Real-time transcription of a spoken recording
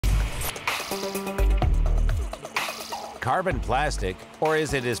Carbon plastic, or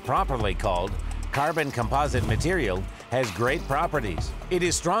as it is properly called, carbon composite material, has great properties. It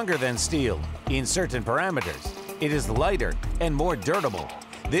is stronger than steel in certain parameters. It is lighter and more durable.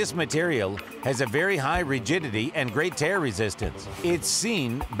 This material has a very high rigidity and great tear resistance. It's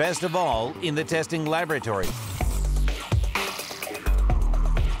seen best of all in the testing laboratory.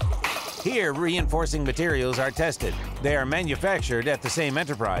 Here, reinforcing materials are tested. They are manufactured at the same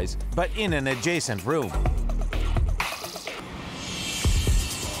enterprise, but in an adjacent room.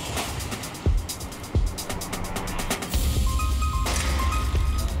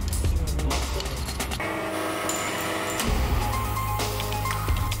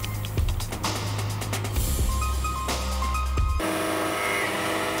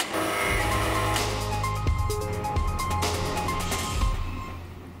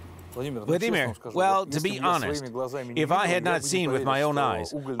 Vladimir, well, to be honest, if I had not seen with my own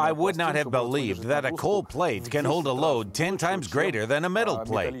eyes, I would not have believed that a coal plate can hold a load 10 times greater than a metal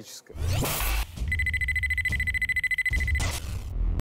plate.